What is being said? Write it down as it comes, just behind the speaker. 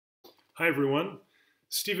Hi everyone,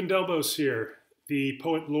 Stephan Delbos here, the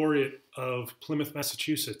Poet Laureate of Plymouth,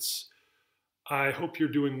 Massachusetts. I hope you're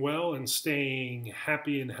doing well and staying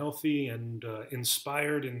happy and healthy and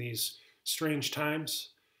inspired in these strange times.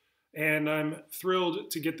 And I'm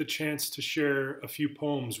thrilled to get the chance to share a few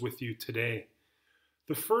poems with you today.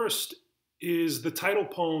 The first is the title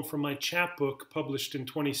poem from my chapbook published in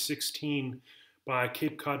 2016 by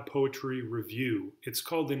Cape Cod Poetry Review. It's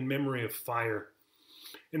called In Memory of Fire.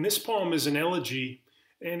 And this poem is an elegy,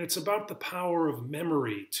 and it's about the power of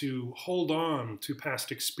memory to hold on to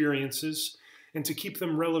past experiences and to keep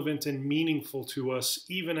them relevant and meaningful to us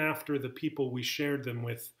even after the people we shared them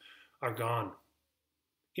with are gone.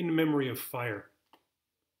 In Memory of Fire.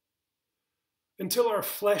 Until our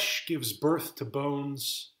flesh gives birth to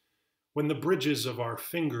bones, when the bridges of our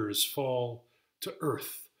fingers fall to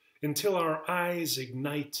earth, until our eyes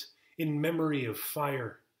ignite in memory of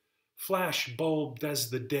fire, flash bulbed as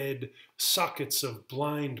the dead sockets of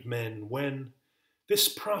blind men, when this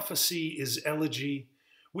prophecy is elegy,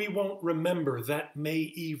 we won't remember that May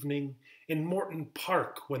evening in Morton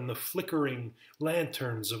Park when the flickering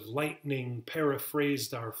lanterns of lightning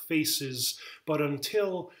paraphrased our faces, but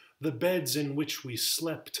until the beds in which we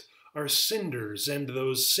slept are cinders, and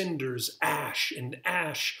those cinders ash, and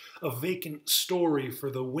ash a vacant story for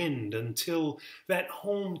the wind, until that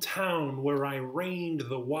hometown where I reigned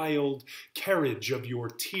the wild carriage of your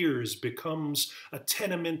tears becomes a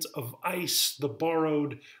tenement of ice, the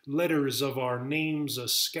borrowed letters of our names, a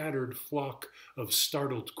scattered flock of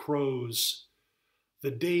startled crows.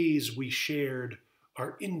 The days we shared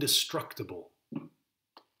are indestructible.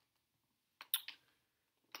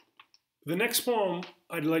 The next poem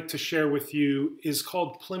I'd like to share with you is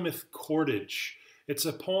called Plymouth Cordage. It's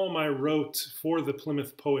a poem I wrote for the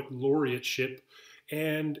Plymouth Poet Laureateship,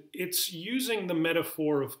 and it's using the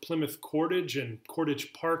metaphor of Plymouth Cordage and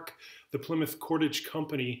Cordage Park, the Plymouth Cordage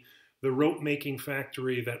Company, the rope-making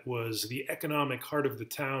factory that was the economic heart of the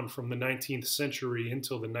town from the 19th century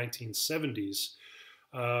until the 1970s.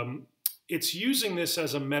 It's using this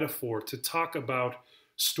as a metaphor to talk about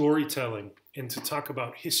storytelling and to talk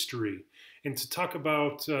about history and to talk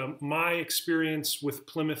about my experience with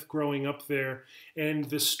Plymouth growing up there and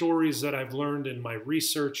the stories that I've learned in my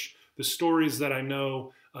research, the stories that I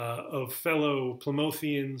know of fellow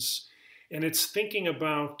Plymouthians. And it's thinking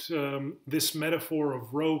about this metaphor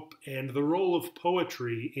of rope and the role of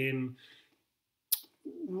poetry in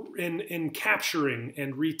capturing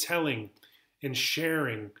and retelling and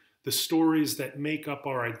sharing the stories that make up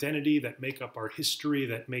our identity, that make up our history,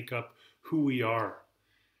 that make up who we are.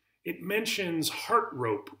 It mentions heart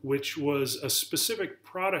rope, which was a specific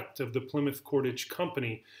product of the Plymouth Cordage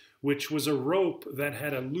Company, which was a rope that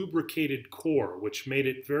had a lubricated core, which made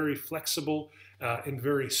it very flexible and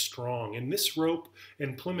very strong. And this rope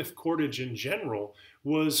and Plymouth Cordage in general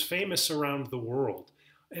was famous around the world.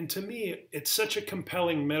 And to me, it's such a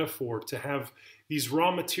compelling metaphor to have these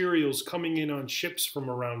raw materials coming in on ships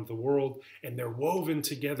from around the world, and they're woven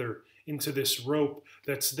together into this rope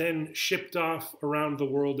that's then shipped off around the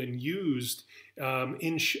world and used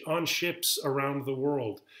on ships around the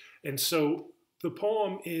world. And so the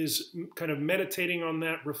poem is kind of meditating on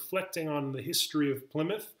that, reflecting on the history of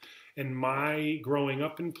Plymouth and my growing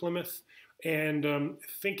up in Plymouth, and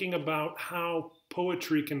thinking about how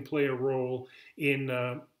poetry can play a role in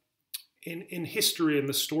history and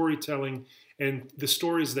the storytelling and the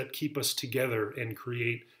stories that keep us together and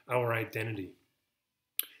create our identity.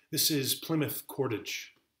 This is Plymouth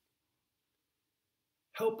Cordage.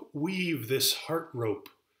 Help weave this heart rope,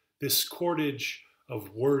 this cordage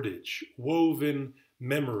of wordage, woven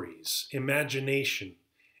memories, imagination,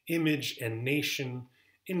 image and nation,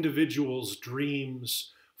 individuals'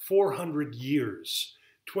 dreams, 400 years,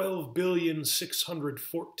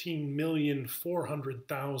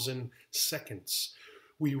 12,614,400,000 seconds.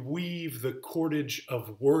 We weave the cordage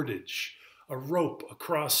of wordage, a rope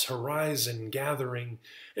across horizon gathering.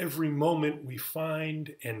 Every moment we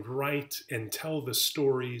find and write and tell the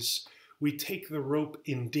stories. We take the rope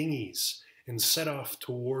in dinghies and set off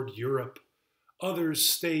toward Europe. Others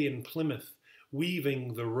stay in Plymouth,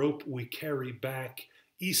 weaving the rope we carry back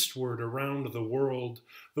eastward around the world,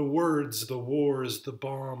 the words, the wars, the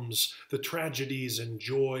bombs, the tragedies and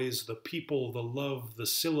joys, the people, the love, the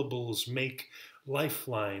syllables make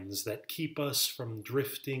lifelines that keep us from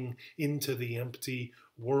drifting into the empty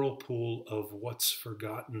whirlpool of what's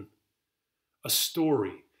forgotten. A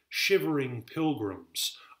story, shivering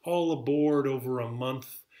pilgrims, all aboard over a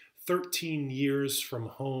month, 13 years from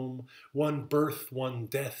home, one birth, one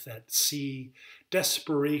death at sea,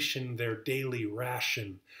 desperation their daily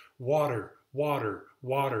ration, water, water,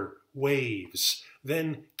 water, waves,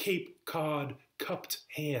 then Cape Cod cupped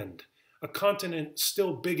hand, a continent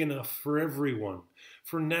still big enough for everyone.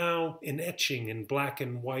 For now, in etching in black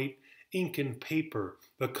and white, ink and paper,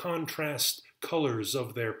 the contrast colors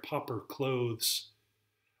of their pauper clothes.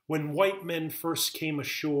 When white men first came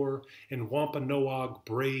ashore and Wampanoag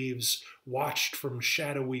braves watched from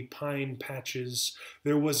shadowy pine patches,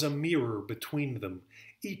 there was a mirror between them.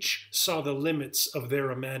 Each saw the limits of their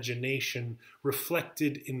imagination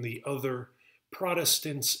reflected in the other.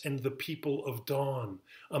 Protestants and the people of dawn,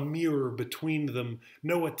 a mirror between them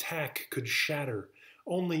no attack could shatter,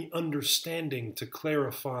 only understanding to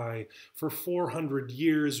clarify. For 400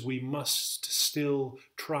 years we must still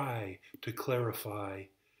try to clarify.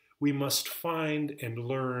 We must find and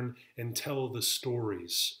learn and tell the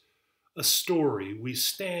stories. A story, we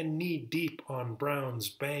stand knee-deep on Brown's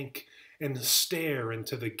bank and stare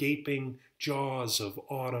into the gaping jaws of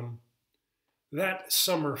autumn. That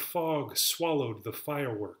summer fog swallowed the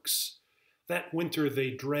fireworks. That winter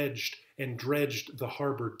they dredged and dredged the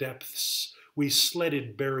harbor depths. We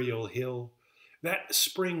sledded Burial Hill. That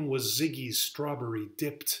spring was Ziggy's strawberry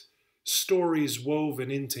dipped. Stories woven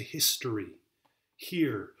into history.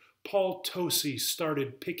 Here, Paul Tosi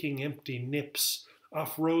started picking empty nips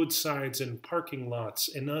off roadsides and parking lots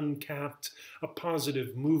and uncapped, a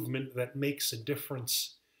positive movement that makes a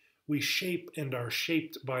difference. We shape and are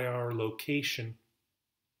shaped by our location.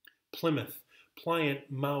 Plymouth, pliant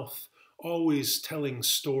mouth, always telling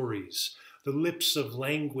stories. The lips of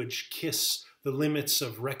language kiss the limits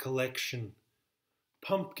of recollection.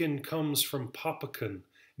 Pumpkin comes from Poppacan,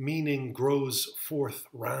 meaning grows forth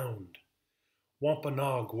round.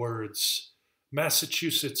 Wampanoag words,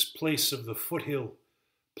 Massachusetts place of the foothill,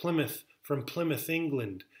 Plymouth from Plymouth,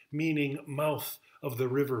 England, meaning mouth of the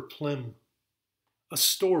river Plym. A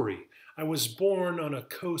story, I was born on a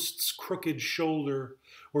coast's crooked shoulder,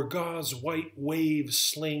 where gauze white waves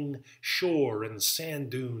sling shore and sand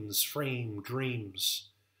dunes frame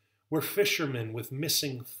dreams, where fishermen with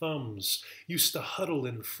missing thumbs used to huddle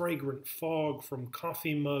in fragrant fog from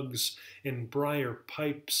coffee mugs and briar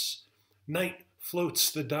pipes. Night floats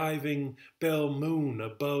the diving bell moon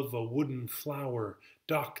above a wooden flower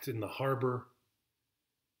docked in the harbor.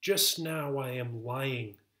 Just now I am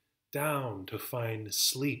lying down to find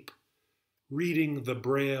sleep, reading the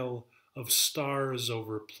braille of stars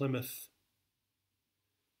over Plymouth.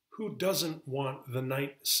 Who doesn't want the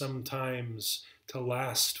night sometimes to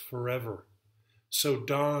last forever, so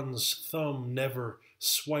dawn's thumb never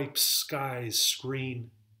swipes sky's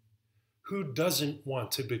screen? Who doesn't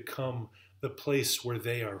want to become the place where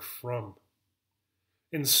they are from?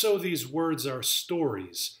 And so these words are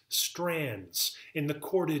stories, strands. In the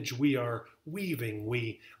cordage we are weaving,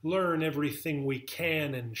 we learn everything we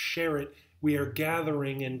can and share it. We are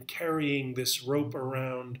gathering and carrying this rope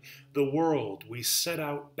around the world. We set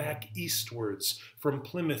out back eastwards from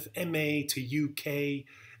Plymouth, MA to UK,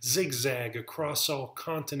 zigzag across all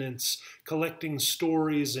continents, collecting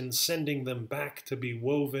stories and sending them back to be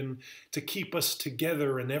woven, to keep us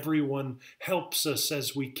together, and everyone helps us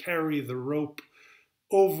as we carry the rope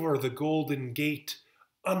over the Golden Gate,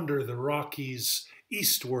 under the Rockies,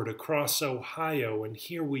 eastward across Ohio, and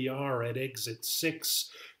here we are at exit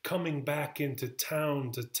 6, coming back into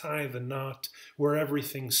town to tie the knot where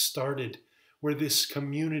everything started, where this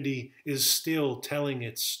community is still telling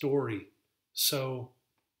its story. So,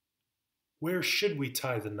 where should we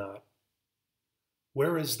tie the knot?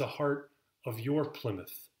 Where is the heart of your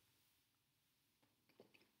Plymouth?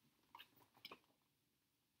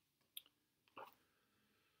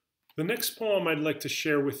 The next poem I'd like to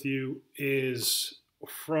share with you is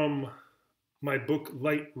from my book,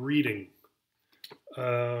 Light Reading,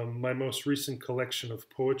 my most recent collection of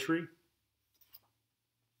poetry.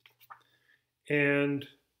 And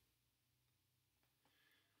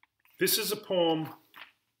this is a poem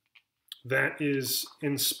that is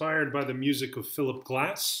inspired by the music of Philip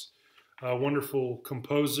Glass, a wonderful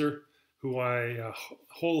composer who I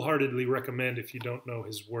wholeheartedly recommend if you don't know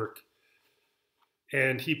his work.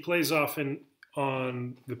 And he plays often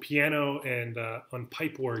on the piano and on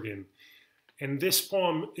pipe organ. And this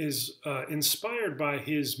poem is inspired by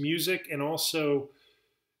his music, and also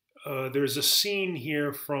there's a scene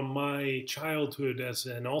here from my childhood as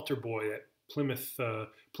an altar boy at Plymouth,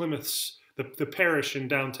 Plymouth's the parish in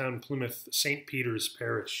downtown Plymouth, St. Peter's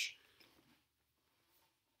Parish.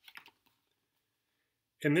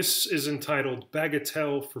 And this is entitled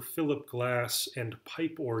Bagatelle for Philip Glass and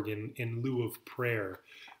Pipe Organ in Lieu of Prayer.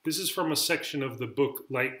 This is from a section of the book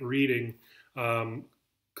Light Reading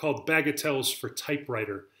called Bagatelles for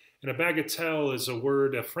Typewriter. And a bagatelle is a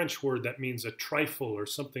word, a French word that means a trifle or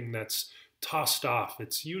something that's tossed off.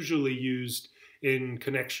 It's usually used in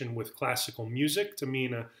connection with classical music to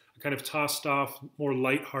mean a kind of tossed off, more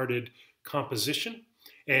lighthearted composition.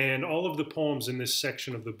 And all of the poems in this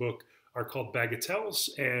section of the book are called bagatelles,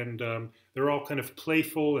 and they're all kind of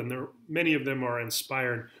playful, and many of them are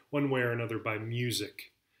inspired one way or another by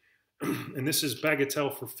music. And this is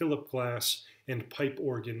Bagatelle for Philip Glass and Pipe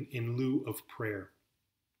Organ in Lieu of Prayer.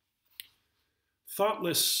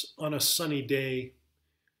 Thoughtless on a sunny day,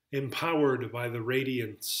 empowered by the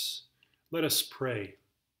radiance, let us pray.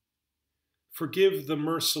 Forgive the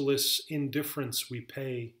merciless indifference we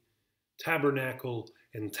pay, tabernacle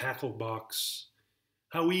and tackle box.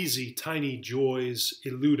 How easy tiny joys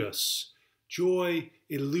elude us. Joy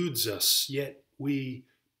eludes us, yet we,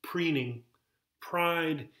 preening,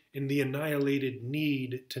 pride in the annihilated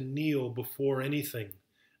need to kneel before anything,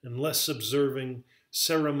 unless observing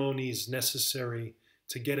ceremonies necessary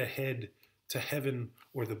to get ahead to heaven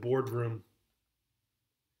or the boardroom.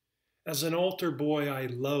 As an altar boy I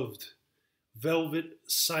loved velvet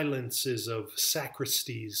silences of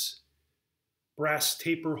sacristies, brass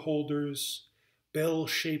taper holders,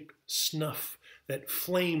 bell-shaped snuff that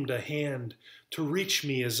flamed a hand to reach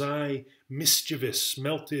me as I, mischievous,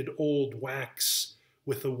 melted old wax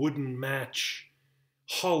with a wooden match,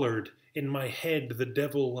 hollered in my head the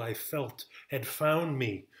devil I felt had found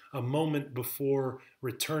me a moment before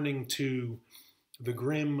returning to the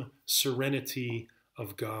grim serenity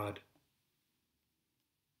of God.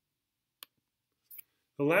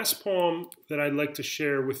 The last poem that I'd like to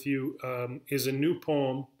share with you is a new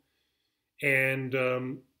poem,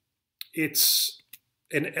 and it's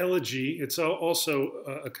an elegy. It's also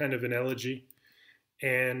a kind of an elegy,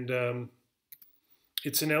 and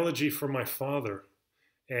it's an elegy for my father,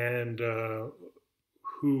 and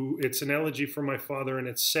it's an elegy for my father, and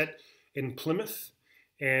it's set in Plymouth.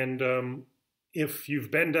 And if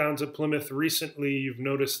you've been down to Plymouth recently, you've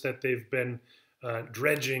noticed that they've been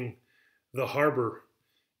dredging the harbor.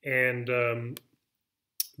 And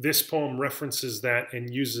this poem references that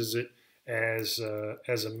and uses it as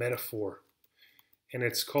a metaphor. And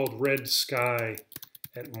it's called Red Sky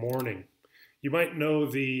at Morning. You might know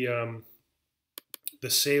the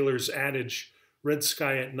sailor's adage, red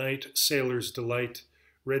sky at night, sailors delight.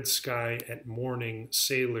 Red sky at morning,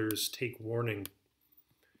 sailors take warning.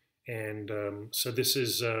 And so this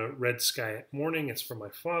is Red Sky at Morning. It's from my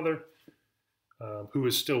father, who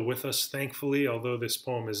is still with us, thankfully, although this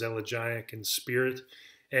poem is elegiac in spirit.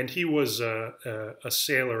 And he was a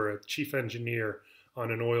sailor, a chief engineer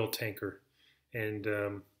on an oil tanker.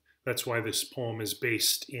 And that's why this poem is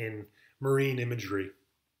based in marine imagery.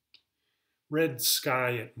 Red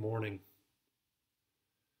Sky at Morning.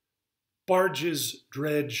 Barges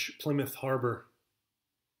dredge Plymouth Harbor.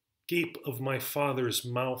 Gape of my father's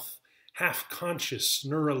mouth, half-conscious,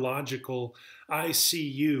 neurological, I see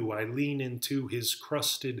you, I lean into his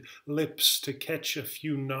crusted lips to catch a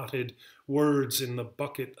few knotted words in the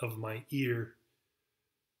bucket of my ear.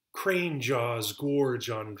 Crane jaws gorge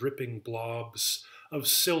on dripping blobs of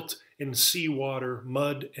silt and seawater,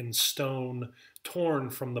 mud and stone, torn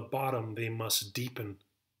from the bottom they must deepen.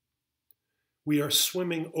 We are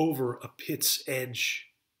swimming over a pit's edge.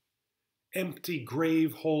 Empty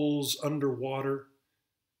grave holes underwater,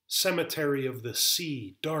 cemetery of the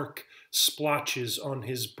sea, dark splotches on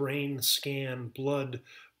his brain scan, blood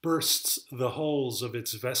bursts the hulls of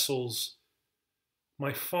its vessels.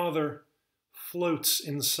 My father floats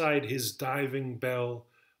inside his diving bell,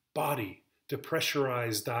 body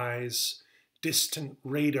depressurized eyes, distant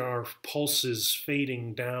radar pulses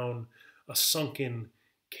fading down a sunken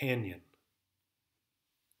canyon.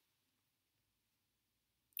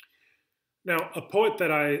 Now, a poet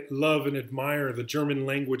that I love and admire, the German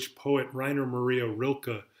language poet Rainer Maria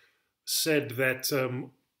Rilke, said that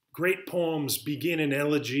great poems begin in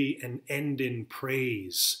elegy and end in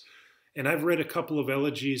praise. And I've read a couple of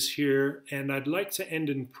elegies here, and I'd like to end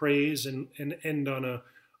in praise and end on a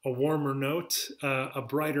warmer note, a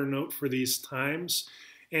brighter note for these times.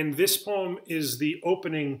 And this poem is the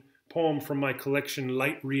opening poem from my collection,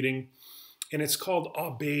 Light Reading, and it's called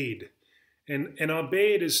Aubade. And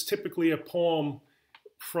Aubade is typically a poem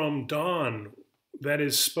from dawn that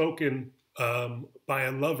is spoken by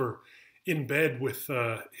a lover in bed with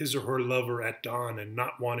his or her lover at dawn and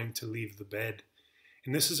not wanting to leave the bed.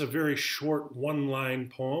 And this is a very short one-line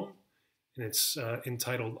poem, and it's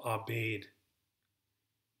entitled Aubade.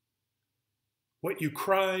 What you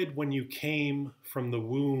cried when you came from the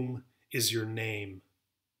womb is your name.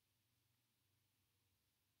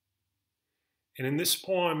 And in this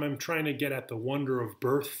poem, I'm trying to get at the wonder of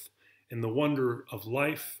birth and the wonder of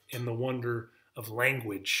life and the wonder of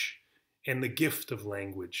language and the gift of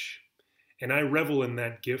language. And I revel in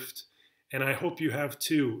that gift. And I hope you have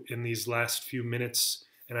too in these last few minutes,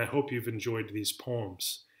 and I hope you've enjoyed these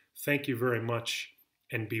poems. Thank you very much,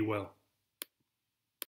 and be well.